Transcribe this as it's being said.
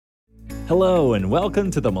Hello, and welcome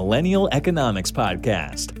to the Millennial Economics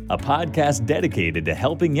Podcast, a podcast dedicated to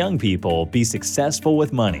helping young people be successful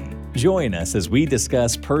with money. Join us as we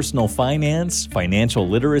discuss personal finance, financial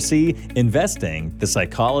literacy, investing, the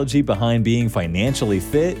psychology behind being financially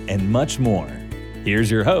fit, and much more. Here's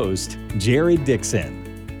your host, Jared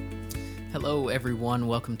Dixon. Hello, everyone.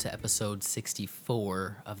 Welcome to episode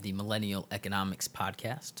 64 of the Millennial Economics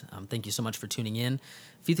Podcast. Thank you so much for tuning in.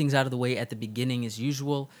 A few things out of the way at the beginning as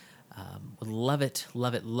usual. Would love it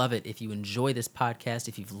if you enjoy this podcast,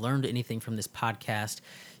 if you've learned anything from this podcast,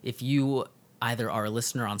 if you either are a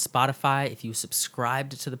listener on Spotify, if you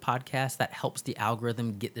subscribed to the podcast, that helps the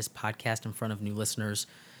algorithm get this podcast in front of new listeners.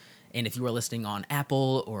 And if you are listening on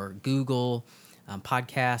Apple or Google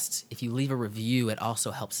podcasts, if you leave a review, it also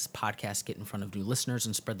helps this podcast get in front of new listeners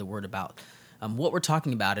and spread the word about what we're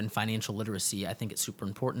talking about in financial literacy. I think it's super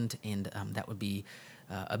important, and that would be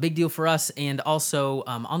a big deal for us. And also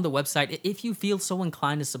on the website, if you feel so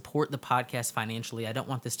inclined to support the podcast financially, I don't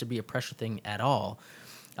want this to be a pressure thing at all.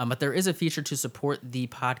 But there is a feature to support the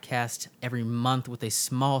podcast every month with a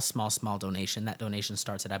small donation. That donation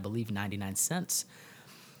starts at, I believe, 99 cents.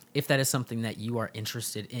 If that is something that you are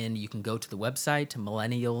interested in, you can go to the website, to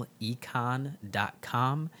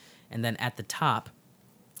millennialecon.com, and then at the top,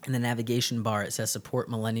 in the navigation bar, it says Support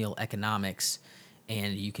Millennial Economics,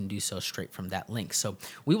 and you can do so straight from that link. So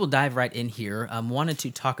we will dive right in here. Wanted to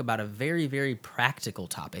talk about a very, very practical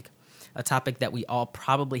topic, a topic that we all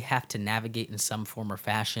probably have to navigate in some form or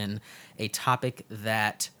fashion, a topic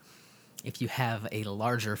that if you have a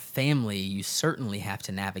larger family, you certainly have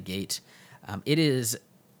to navigate. It is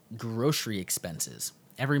grocery expenses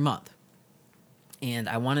every month. And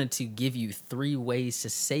I wanted to give you 3 ways to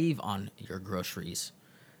save on your groceries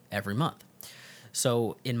every month.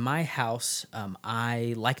 So in my house,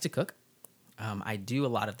 I like to cook. I do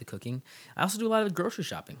a lot of the cooking. I also do a lot of the grocery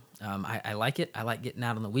shopping. I like it. I like getting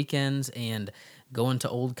out on the weekends and going to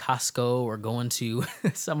old Costco or going to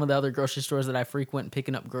some of the other grocery stores that I frequent and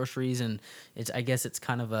picking up groceries. And I guess it's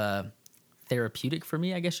kind of a therapeutic for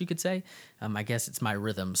me, I guess you could say. I guess it's my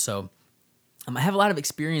rhythm. So I have a lot of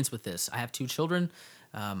experience with this. I have 2 children.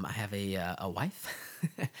 I have a wife.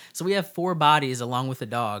 So we have 4 bodies along with a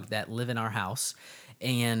dog that live in our house,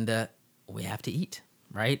 and we have to eat,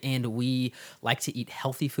 right? And we like to eat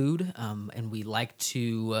healthy food, and we like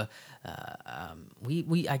to,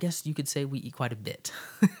 I guess you could say we eat quite a bit,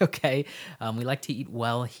 okay? We like to eat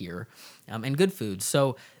well here, and good food.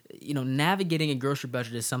 So, navigating a grocery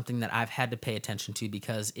budget is something that I've had to pay attention to,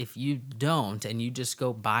 because if you don't and you just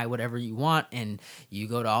go buy whatever you want and you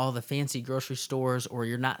go to all the fancy grocery stores, or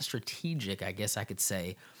you're not strategic, I guess I could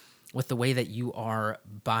say, with the way that you are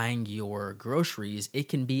buying your groceries, it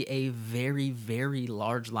can be a very, very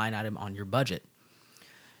large line item on your budget.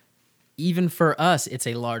 Even for us, it's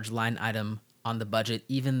a large line item on the budget,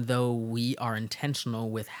 even though we are intentional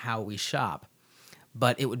with how we shop.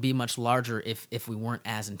 But it would be much larger if we weren't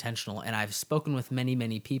as intentional. And I've spoken with many,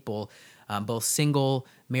 many people, both single,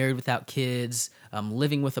 married without kids,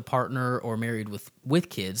 living with a partner, or married with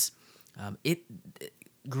kids.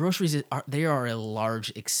 Groceries are a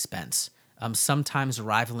large expense, sometimes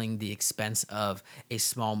rivaling the expense of a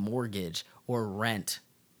small mortgage or rent.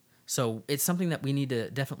 So it's something that we need to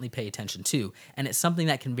definitely pay attention to. And it's something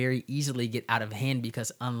that can very easily get out of hand,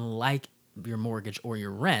 because unlike your mortgage or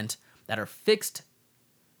your rent that are fixed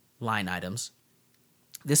line items,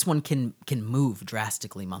 this one can move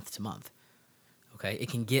drastically month to month. Okay, it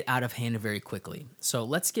can get out of hand very quickly. So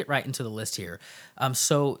let's get right into the list here.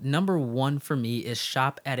 So number 1 for me is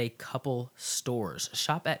shop at a couple stores.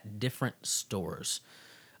 Shop at different stores.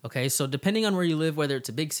 Okay, so depending on where you live, whether it's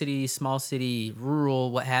a big city, small city,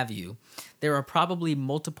 rural, what have you, there are probably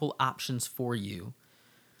multiple options for you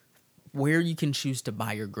where you can choose to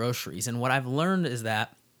buy your groceries. And what I've learned is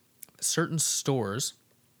that certain stores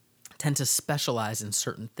tend to specialize in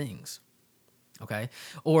certain things, okay?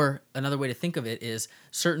 Or another way to think of it is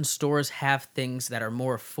certain stores have things that are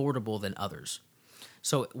more affordable than others.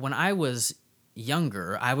 So when I was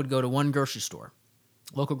younger, I would go to one grocery store,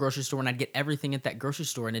 local grocery store, and I'd get everything at that grocery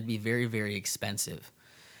store, and it'd be very, very expensive.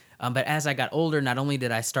 But as I got older, not only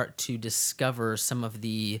did I start to discover some of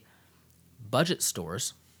the budget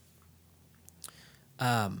stores,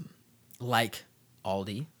 like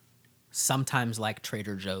Aldi, sometimes like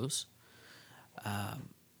Trader Joe's,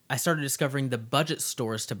 I started discovering the budget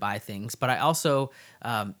stores to buy things, but I also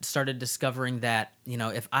started discovering that,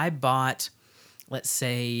 if I bought, let's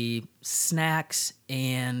say, snacks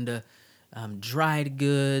and dried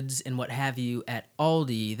goods and what have you at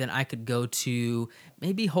Aldi, then I could go to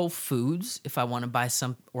maybe Whole Foods if I want to buy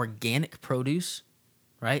some organic produce,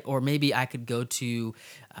 right? Or maybe I could go to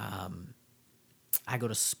I go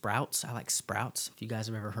to Sprouts. I like Sprouts, if you guys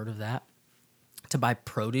have ever heard of that, to buy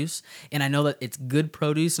produce. And I know that it's good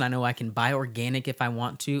produce, and I know I can buy organic if I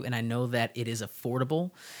want to, and I know that it is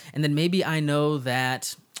affordable. And then maybe I know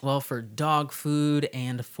that, well, for dog food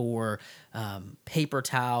and for paper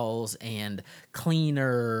towels and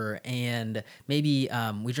cleaner, and maybe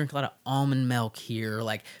we drink a lot of almond milk here,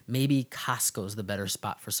 like maybe Costco's the better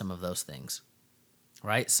spot for some of those things.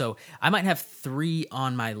 Right? So I might have 3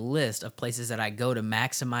 on my list of places that I go to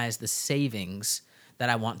maximize the savings that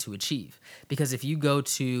I want to achieve. Because if you go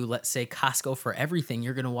to, let's say, Costco for everything,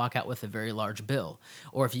 you're going to walk out with a very large bill.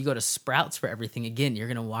 Or if you go to Sprouts for everything, again, you're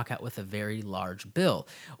going to walk out with a very large bill.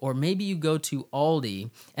 Or maybe you go to Aldi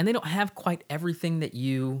and they don't have quite everything that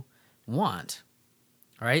you want.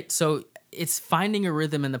 All right? So it's finding a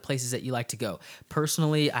rhythm in the places that you like to go.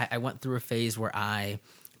 Personally, I went through a phase where I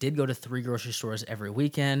did go to 3 grocery stores every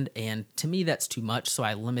weekend, and to me that's too much, so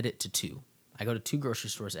I limit it to 2. I go to 2 grocery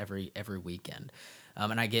stores every weekend,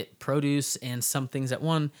 and I get produce and some things at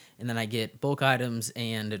one, and then I get bulk items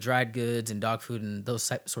and dried goods and dog food and those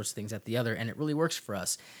sorts of things at the other, and it really works for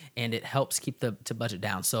us, and it helps keep the budget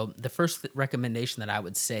down. So the first recommendation that I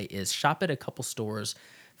would say is shop at a couple stores,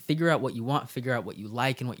 figure out what you want, figure out what you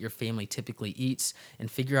like and what your family typically eats, and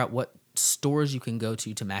figure out what stores you can go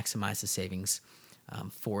to maximize the savings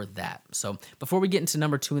for that. So before we get into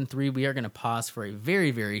number 2 and 3, we are going to pause for a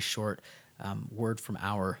very, very short word from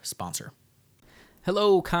our sponsor.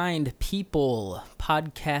 Hello, kind people,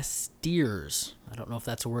 podcasters. I don't know if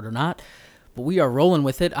that's a word or not, but we are rolling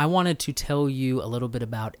with it. I wanted to tell you a little bit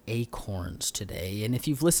about Acorns today. And if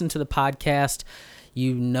you've listened to the podcast,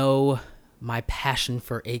 you know my passion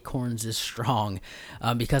for Acorns is strong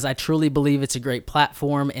because I truly believe it's a great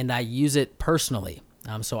platform and I use it personally.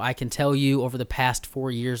 So I can tell you over the past 4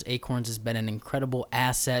 years, Acorns has been an incredible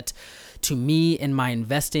asset to me in my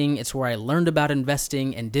investing. It's where I learned about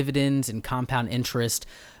investing and dividends and compound interest.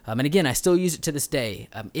 And again, I still use it to this day.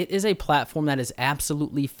 It is a platform that is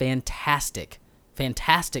absolutely fantastic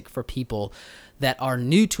for people that are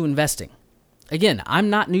new to investing. Again, I'm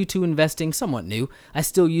not new to investing, somewhat new. I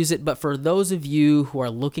still use it, but for those of you who are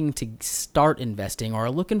looking to start investing or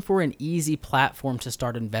are looking for an easy platform to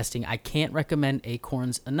start investing, I can't recommend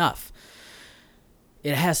Acorns enough.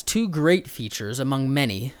 It has 2 great features among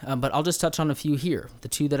many, but I'll just touch on a few here, the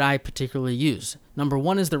 2 that I particularly use. Number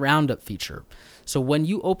 1 is the roundup feature. So when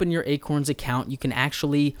you open your Acorns account, you can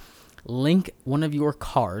actually link one of your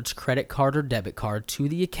cards, credit card or debit card, to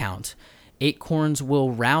the account. Acorns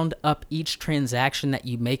will round up each transaction that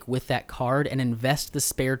you make with that card and invest the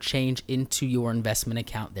spare change into your investment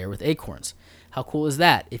account there with Acorns. How cool is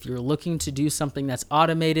that? If you're looking to do something that's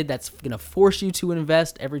automated, that's going to force you to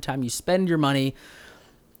invest every time you spend your money,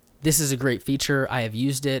 this is a great feature. I have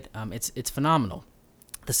used it. It's phenomenal.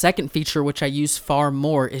 The second feature, which I use far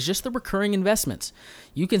more, is just the recurring investments.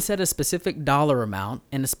 You can set a specific dollar amount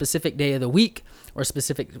and a specific day of the week or a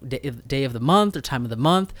specific day of the month or time of the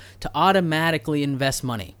month to automatically invest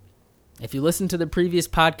money. If you listen to the previous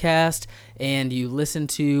podcast and you listen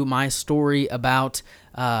to my story about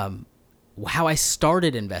how I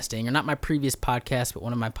started investing, or not my previous podcast, but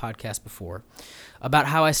one of my podcasts before, about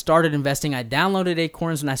how I started investing, I downloaded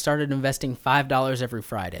Acorns and I started investing $5 every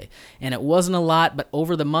Friday. And it wasn't a lot, but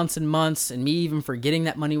over the months and months, and me even forgetting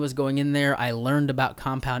that money was going in there, I learned about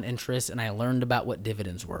compound interest and I learned about what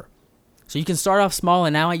dividends were. So you can start off small,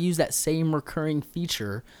 and now I use that same recurring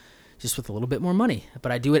feature just with a little bit more money,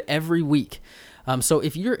 but I do it every week. So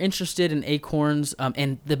if you're interested in Acorns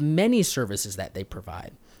and the many services that they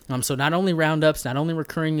provide, so not only roundups, not only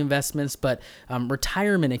recurring investments, but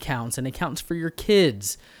retirement accounts and accounts for your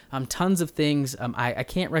kids, tons of things. I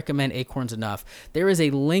can't recommend Acorns enough. There is a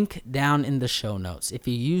link down in the show notes. If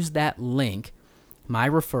you use that link, my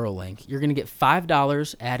referral link, you're going to get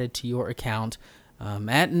 $5 added to your account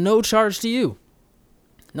at no charge to you.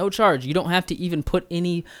 No charge. You don't have to even put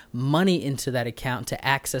any money into that account to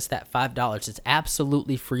access that $5. It's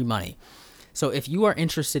absolutely free money. So if you are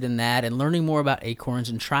interested in that and learning more about Acorns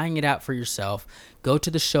and trying it out for yourself, go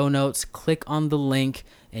to the show notes, click on the link,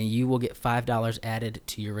 and you will get $5 added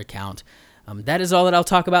to your account. That is all that I'll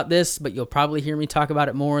talk about this, but you'll probably hear me talk about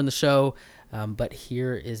it more in the show. But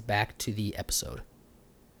here is back to the episode.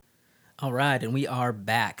 All right, and we are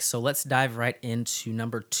back. So let's dive right into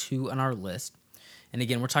number 2 on our list. And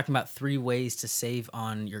again, we're talking about 3 ways to save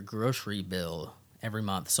on your grocery bill every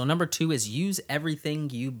month. So number 2 is use everything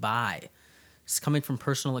you buy. It's coming from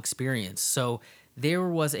personal experience. So there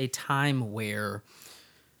was a time where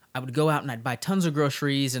I would go out and I'd buy tons of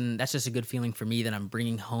groceries, and that's just a good feeling for me that I'm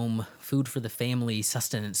bringing home food for the family,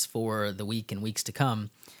 sustenance for the week and weeks to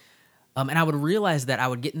come. And I would realize that I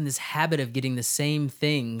would get in this habit of getting the same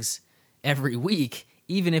things every week,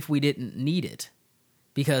 even if we didn't need it,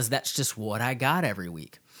 because that's just what I got every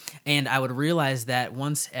week. And I would realize that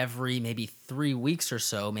once every maybe 3 weeks or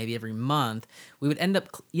so, maybe every month, we would end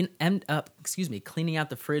up cleaning out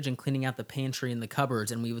the fridge and cleaning out the pantry and the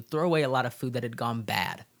cupboards, and we would throw away a lot of food that had gone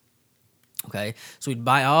bad. Okay, so we'd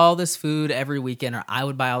buy all this food every weekend, or I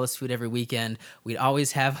would buy all this food every weekend. We'd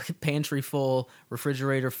always have a pantry full,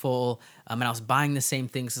 refrigerator full, and I was buying the same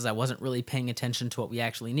things because I wasn't really paying attention to what we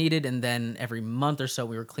actually needed. And then every month or so,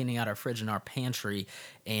 we were cleaning out our fridge and our pantry,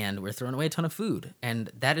 and we're throwing away a ton of food.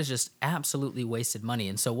 And that is just absolutely wasted money.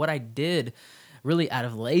 And so what I did really out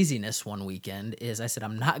of laziness one weekend is I said,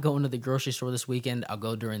 I'm not going to the grocery store this weekend. I'll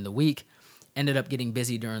go during the week. Ended up getting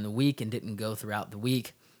busy during the week and didn't go throughout the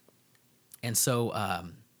week. And so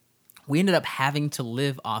we ended up having to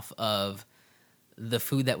live off of the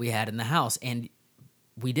food that we had in the house, and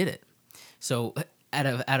we did it. So out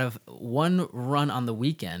of one run on the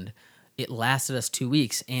weekend, it lasted us 2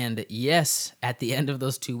 weeks. And yes, at the end of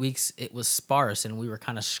those 2 weeks, it was sparse, and we were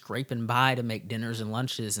kind of scraping by to make dinners and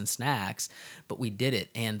lunches and snacks, but we did it,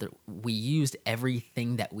 and we used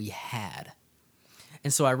everything that we had.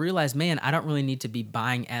 And so I realized, man, I don't really need to be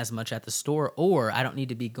buying as much at the store, or I don't need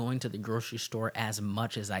to be going to the grocery store as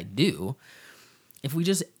much as I do if we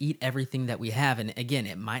just eat everything that we have. And again,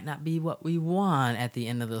 it might not be what we want at the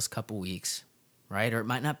end of those couple weeks, right? Or it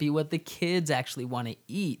might not be what the kids actually want to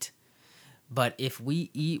eat. But if we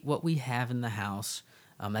eat what we have in the house,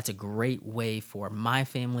 that's a great way for my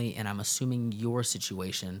family, and I'm assuming your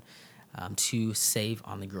situation, to save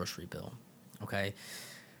on the grocery bill, okay?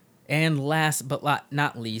 And last but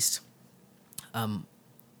not least,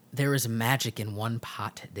 there is magic in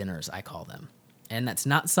one-pot dinners, I call them. And that's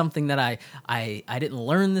not something that I didn't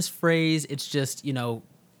learn this phrase. It's just,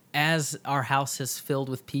 as our house has filled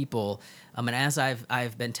with people, and as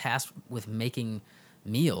I've been tasked with making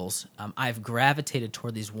meals, I've gravitated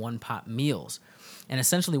toward these one-pot meals. And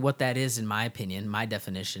essentially what that is, in my opinion, my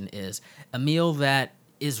definition is a meal that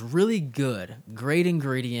is really good, great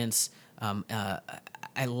ingredients,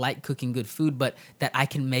 I like cooking good food, but that I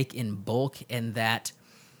can make in bulk, and that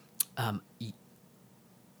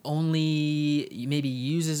only maybe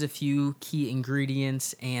uses a few key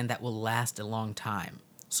ingredients, and that will last a long time.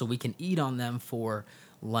 So we can eat on them for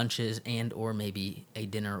lunches and or maybe a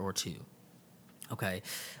dinner or two. Okay.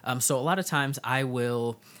 So a lot of times I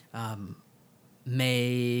will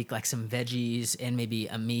make like some veggies and maybe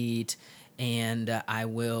a meat, and I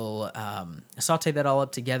will saute that all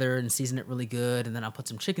up together and season it really good, and then I'll put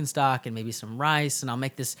some chicken stock and maybe some rice, and I'll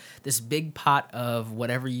make this big pot of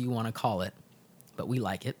whatever you want to call it, but we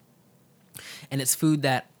like it. And it's food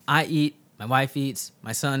that I eat, my wife eats,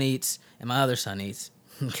 my son eats, and my other son eats.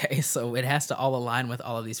 Okay, so it has to all align with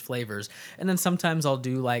all of these flavors. And then sometimes I'll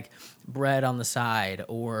do like bread on the side,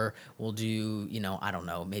 or we'll do, I don't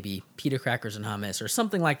know, maybe pita crackers and hummus or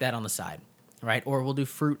something like that on the side. Right? Or we'll do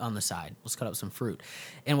fruit on the side. Let's cut up some fruit.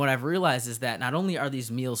 And what I've realized is that not only are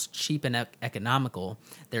these meals cheap and economical,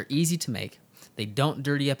 they're easy to make. They don't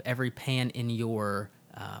dirty up every pan in your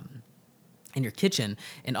kitchen.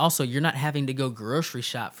 And also, you're not having to go grocery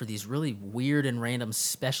shop for these really weird and random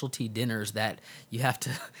specialty dinners that you have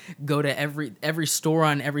to go to every store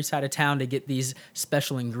on every side of town to get these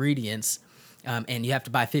special ingredients. And you have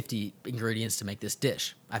to buy 50 ingredients to make this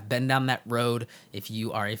dish. I've been down that road. If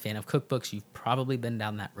you are a fan of cookbooks, you've probably been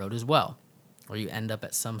down that road as well. Or you end up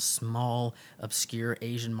at some small, obscure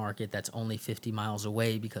Asian market that's only 50 miles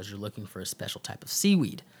away because you're looking for a special type of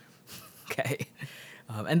seaweed. Okay.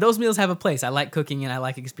 And those meals have a place. I like cooking and I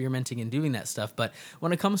like experimenting and doing that stuff. But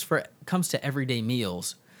when it comes to everyday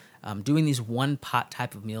meals, doing these one-pot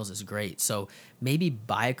type of meals is great. So maybe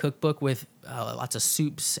buy a cookbook with lots of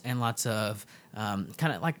soups and lots of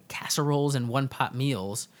kind of like casseroles and one-pot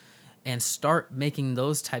meals, and start making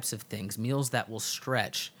those types of things, meals that will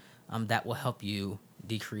stretch, that will help you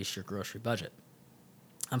decrease your grocery budget.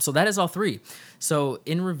 So that is all three. So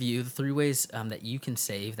in review, the 3 ways that you can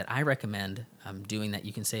save, that I recommend doing, that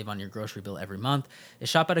you can save on your grocery bill every month, is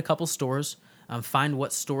shop at a couple stores, find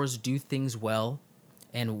what stores do things well,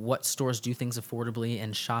 and what stores do things affordably,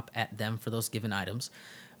 and shop at them for those given items.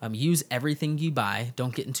 Use everything you buy.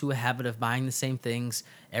 Don't get into a habit of buying the same things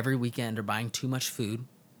every weekend or buying too much food,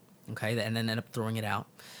 okay, and then end up throwing it out.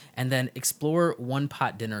 And then explore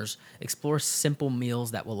one-pot dinners. Explore simple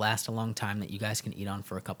meals that will last a long time that you guys can eat on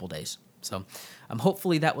for a couple days. So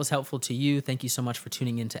hopefully that was helpful to you. Thank you so much for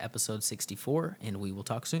tuning in to episode 64, and we will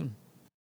talk soon.